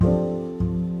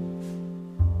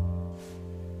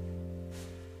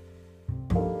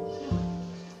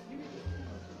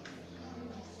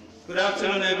Good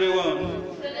afternoon,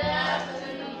 everyone. Good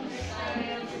afternoon.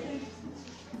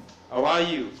 How are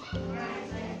you?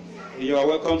 You are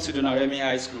welcome to Donaremi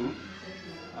High School,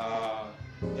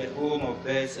 the home of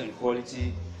best and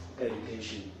quality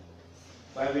education.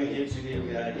 While we're here today,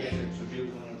 we are here to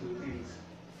introduce one or two things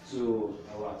to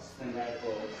our standard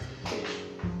of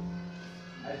education.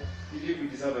 I believe we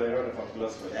deserve a round of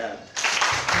applause for that.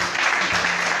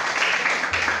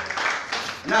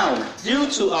 Now, due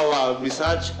to our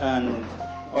research and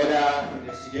other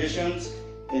investigations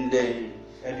in the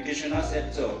educational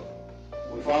sector,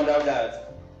 we found out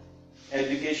that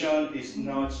education is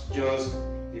not just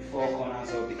the four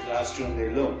corners of the classroom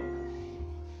alone.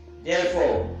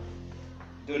 Therefore,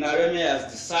 Donaremi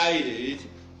has decided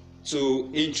to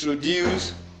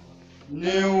introduce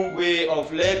new way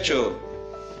of lecture.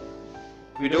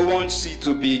 We don't want it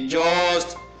to be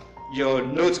just your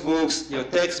notebooks, your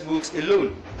textbooks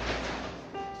alone.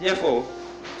 Therefore,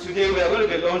 today we are going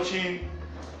to be launching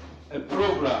a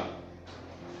program,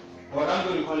 but I'm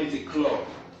going to call it a club.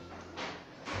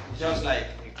 Just like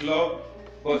a club,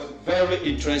 but very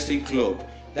interesting club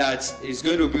that is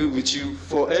going to be with you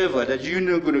forever, that you're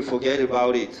not going to forget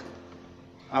about it.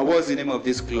 And what's the name of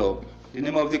this club? The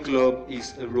name of the club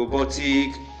is a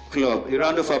Robotic Club. A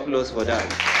round of applause for that.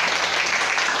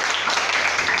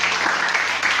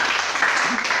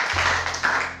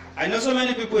 I know so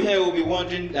many people here will be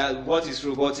wondering that what is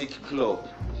Robotic Club.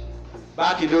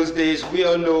 Back in those days, we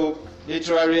all know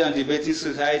Literary and Debating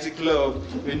Society Club,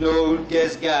 we know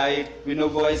Guest Guide, we know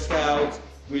Boy Scout,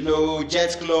 we know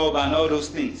Jet Club and all those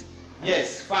things.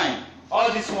 Yes, fine.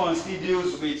 All these ones still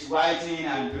deals with writing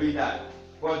and doing that.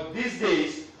 But these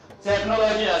days,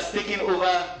 technology has taken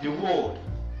over the world,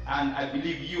 and I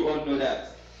believe you all know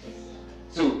that.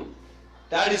 So,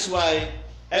 that is why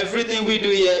everything we do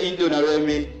here in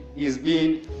Donaremi is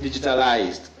being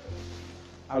digitalized.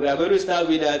 And we are going to start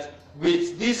with that.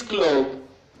 With this club,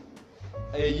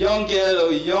 a young girl or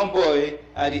a young boy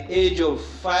at the age of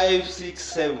 5, 6,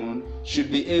 7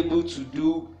 should be able to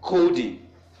do coding.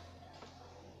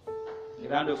 A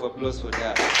round of applause for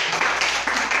that.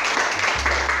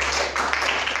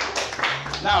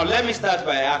 Now, let me start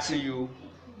by asking you,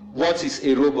 what is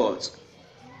a robot?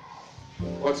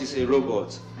 What is a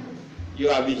robot? You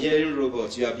have been hearing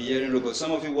robots,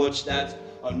 Some of you watch that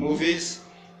on movies,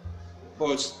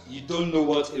 but you don't know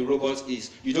what a robot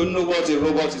is. You don't know what a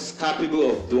robot is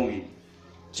capable of doing.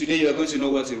 Today you are going to know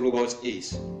what a robot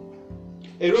is.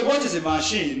 A robot is a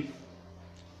machine.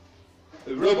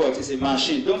 A robot is a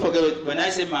machine. Don't forget, when I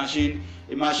say machine,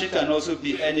 a machine can also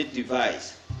be any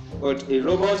device. But a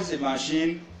robot is a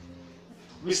machine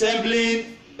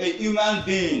resembling a human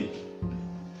being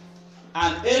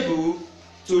and able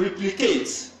to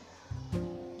replicate,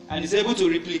 and is able to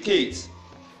replicate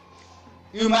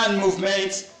human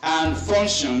movements and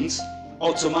functions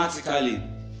automatically.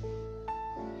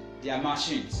 They are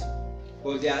machines,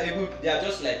 but they are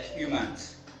just like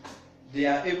humans. They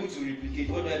are able to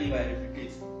replicate. What do I mean by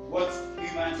replicate? What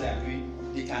humans are doing,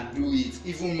 they can do it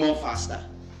even more faster.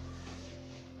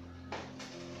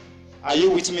 Are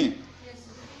you with me? Yes.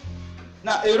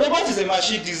 Now, a robot is a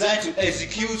machine designed to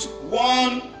execute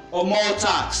one or more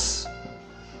tasks.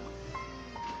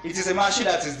 It is a machine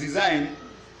that is designed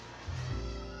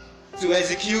to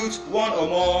execute one or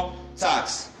more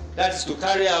tasks. That is to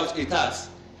carry out a task.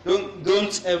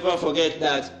 Don't ever forget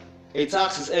that a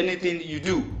task is anything you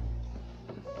do.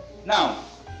 Now,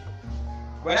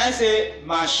 when I say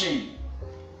machine,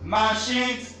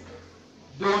 machines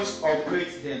don't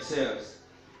operate themselves.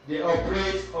 They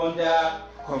operate under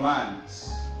commands.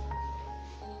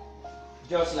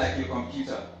 Just like a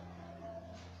computer.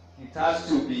 It has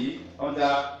to be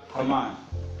under command.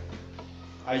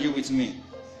 Are you with me?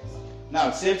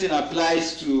 Now, same thing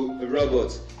applies to a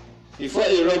robot. Before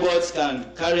a robot can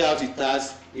carry out a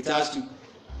task, it has to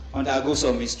undergo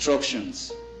some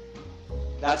instructions.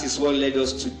 That is what led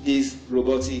us to this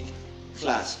robotic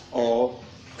class or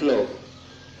club.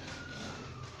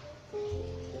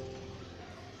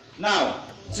 Now,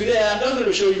 today I'm just going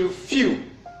to show you few,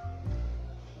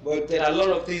 but there are a lot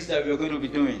of things that we're going to be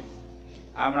doing.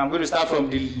 I'm going to start from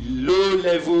the low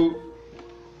level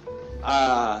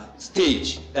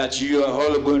stage that you are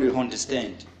all going to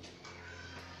understand.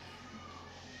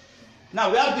 Now,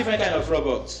 we have different kinds of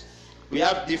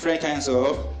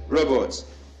robots.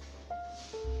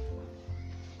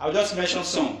 I'll just mention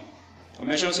some.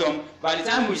 By the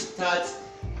time we start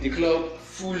the club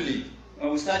fully,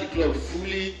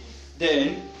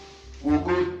 then we'll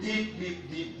go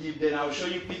deep. Then I'll show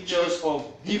you pictures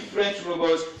of different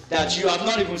robots that you have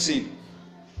not even seen.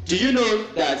 Do you know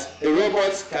that a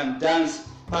robot can dance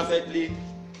perfectly?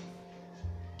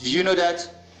 Do you know that?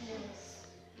 Yes.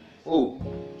 Oh,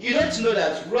 you don't know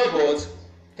that robots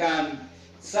can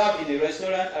serve in a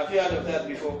restaurant? Have you heard of that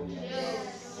before?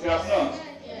 Yes. You have not?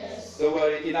 Yes. Don't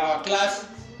worry, in our class,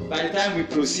 by the time we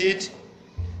proceed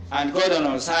and God on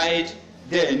our side,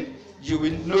 then you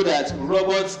will know that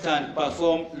robots can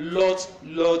perform lots.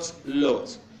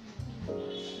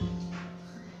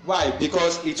 Why?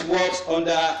 Because it works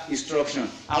under instruction.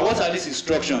 And what are these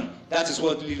instructions? That is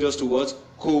what leads us to what?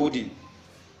 Coding.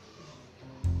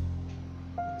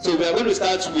 So we are going to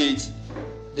start with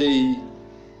the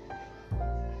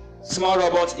small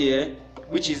robot here,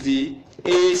 which is the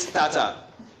A starter.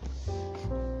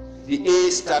 The A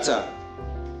starter.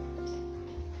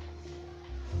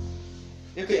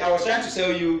 Okay, I was trying to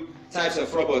tell you types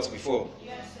of robots before.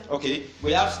 Yes, sir. Okay,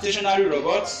 we have stationary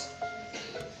robots.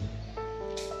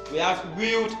 We have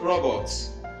wheeled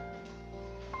robots.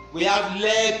 We have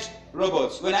legged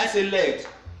robots. When I say legged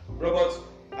robots,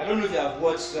 I don't know if you have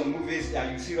watched some movies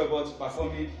and you see robots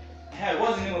performing. Hey,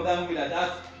 what's the name of that movie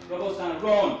that robots can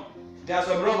run? There are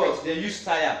some robots, they use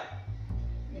tire,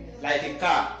 like a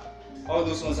car. All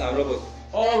those ones are robots.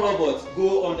 All robots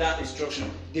go under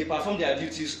instruction. They perform their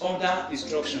duties under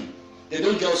instruction. They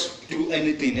don't just do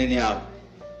anything anyhow.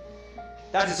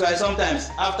 That is why sometimes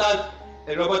after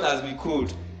a robot has been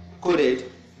coded,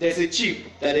 there's a chip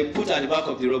that they put at the back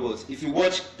of the robot. If you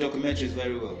watch documentaries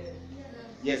very well.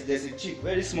 Yes, there's a chip,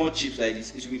 very small chips like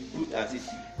this. It should be put at it.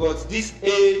 But this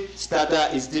A starter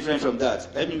is different from that.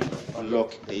 Let me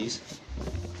unlock this.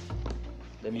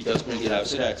 Let me just bring it out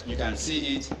so that you can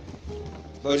see it.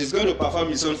 But it's going to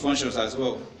perform its own functions as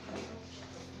well.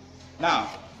 Now,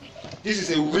 this is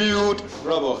a wheeled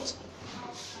robot.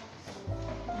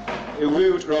 A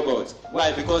wheeled robot.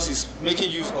 Why? Because it's making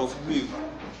use of wheel.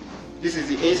 This is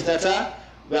the A starter.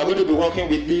 We are going to be working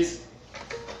with this.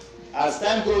 As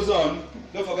time goes on,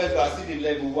 don't forget we are still in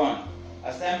level 1.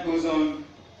 As time goes on,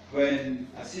 when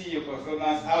I see your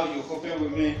performance, how you're coping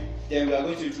with me, then we are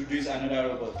going to introduce another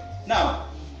robot. Now,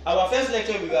 our first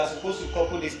lecture we were supposed to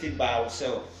couple this thing by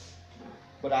ourselves,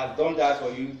 but I've done that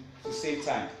for you to save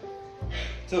time.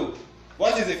 So,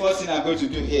 what is the first thing I'm going to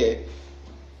do here?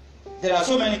 There are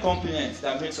so many components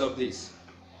that makes up this.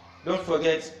 Don't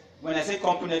forget, when I say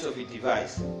components of a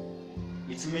device,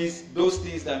 it means those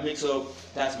things that makes up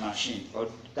that machine or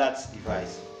that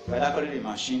device. You either call it a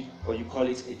machine or you call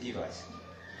it a device.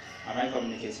 Am I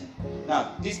communicating?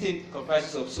 Now, this thing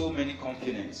comprises of so many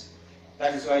components.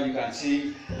 That is why you can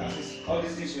see all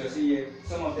these things you see here.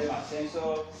 Some of them are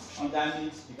sensors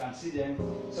underneath, you can see them.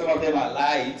 Some of them are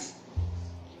lights.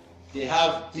 They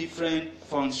have different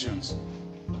functions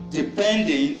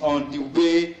depending on the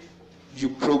way you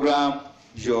program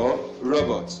your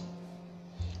robot.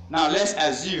 Now let's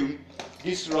assume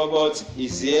this robot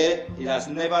is here. It has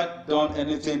never done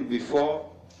anything before.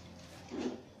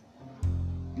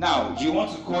 Now you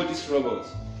want to code this robot.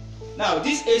 Now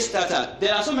this A starter,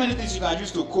 there are so many things you can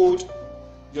use to code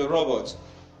your robot.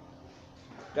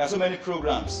 There are so many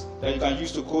programs that you can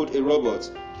use to code a robot.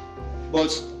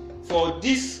 But for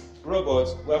this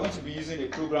robot, we are going to be using a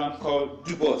program called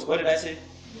Dobot. What did I say?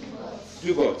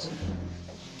 Dobot.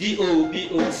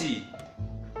 D-O-B-O-T.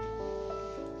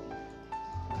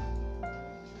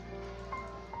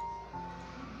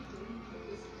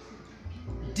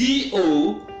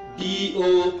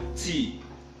 D-O-B-O-T.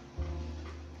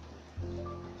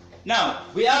 Now,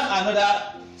 we have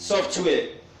another software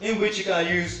in which you can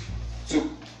use to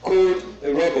code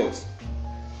a robot.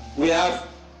 We have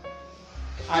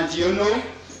Andiono.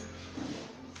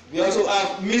 We also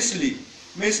have Misli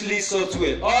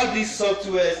software. All these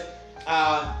softwares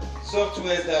are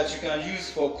softwares that you can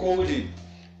use for coding.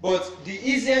 But the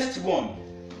easiest one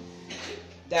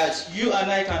that you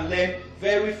and I can learn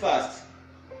very fast,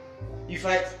 if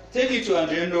I take you to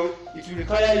Andiono, it will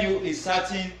require you in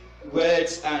certain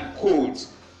words and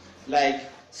codes like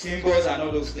symbols and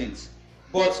all those things.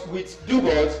 But with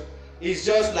Dobot, it's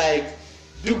just like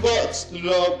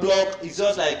Dobot block is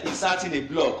just like inserting a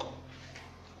block.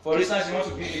 For instance, you want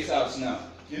to build this house now.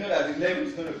 You know that the level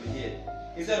is going to be here.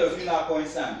 Instead of you now pouring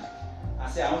sand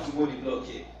and say I want to mold the block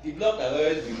here, the block has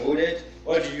already been molded.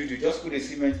 What do? Just put a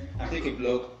cement and take a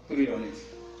block, put it on it.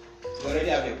 You already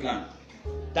have a plan.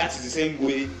 That is the same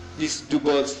way this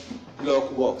Dobot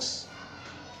block works.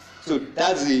 So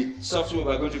that's the software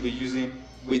we're going to be using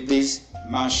with this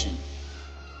machine.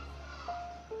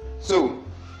 So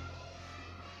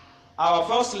our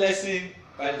first lesson,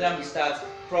 by the time we start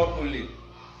properly,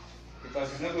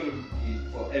 because it's not going to be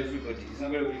for everybody. It's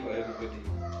not going to be for everybody.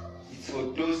 It's for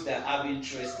those that have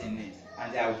interest in it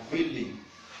and they are willing.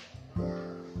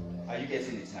 Are you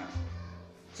getting it now?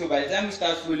 So by the time we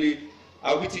start fully,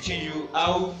 I'll be teaching you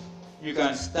how you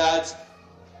can start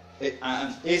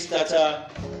an A-starter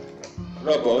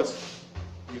robot.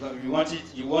 You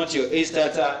want your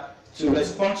A-starter to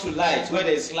respond to light. When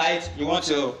there is light, you want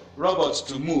your robot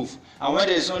to move. And when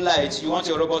there is no light, you want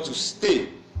your robot to stay.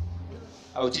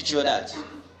 I will teach you that.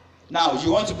 Now,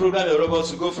 you want to program your robot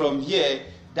to go from here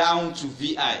down to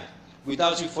VI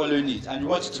without you following it, and you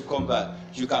want it to come back.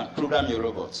 You can program your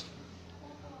robot.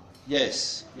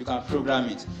 Yes, you can program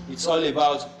it. It's all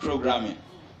about programming.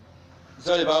 It's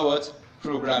all about what?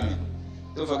 Programming.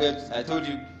 Don't forget, I told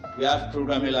you we have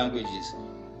programming languages.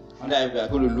 And we are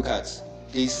going to look at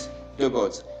this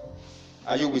robot.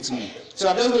 Are you with me? So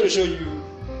I'm just going to show you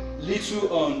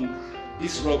little on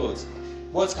this robot.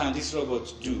 What can this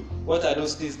robot do? What are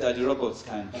those things that the robot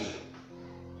can do?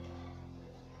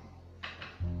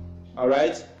 All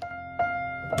right?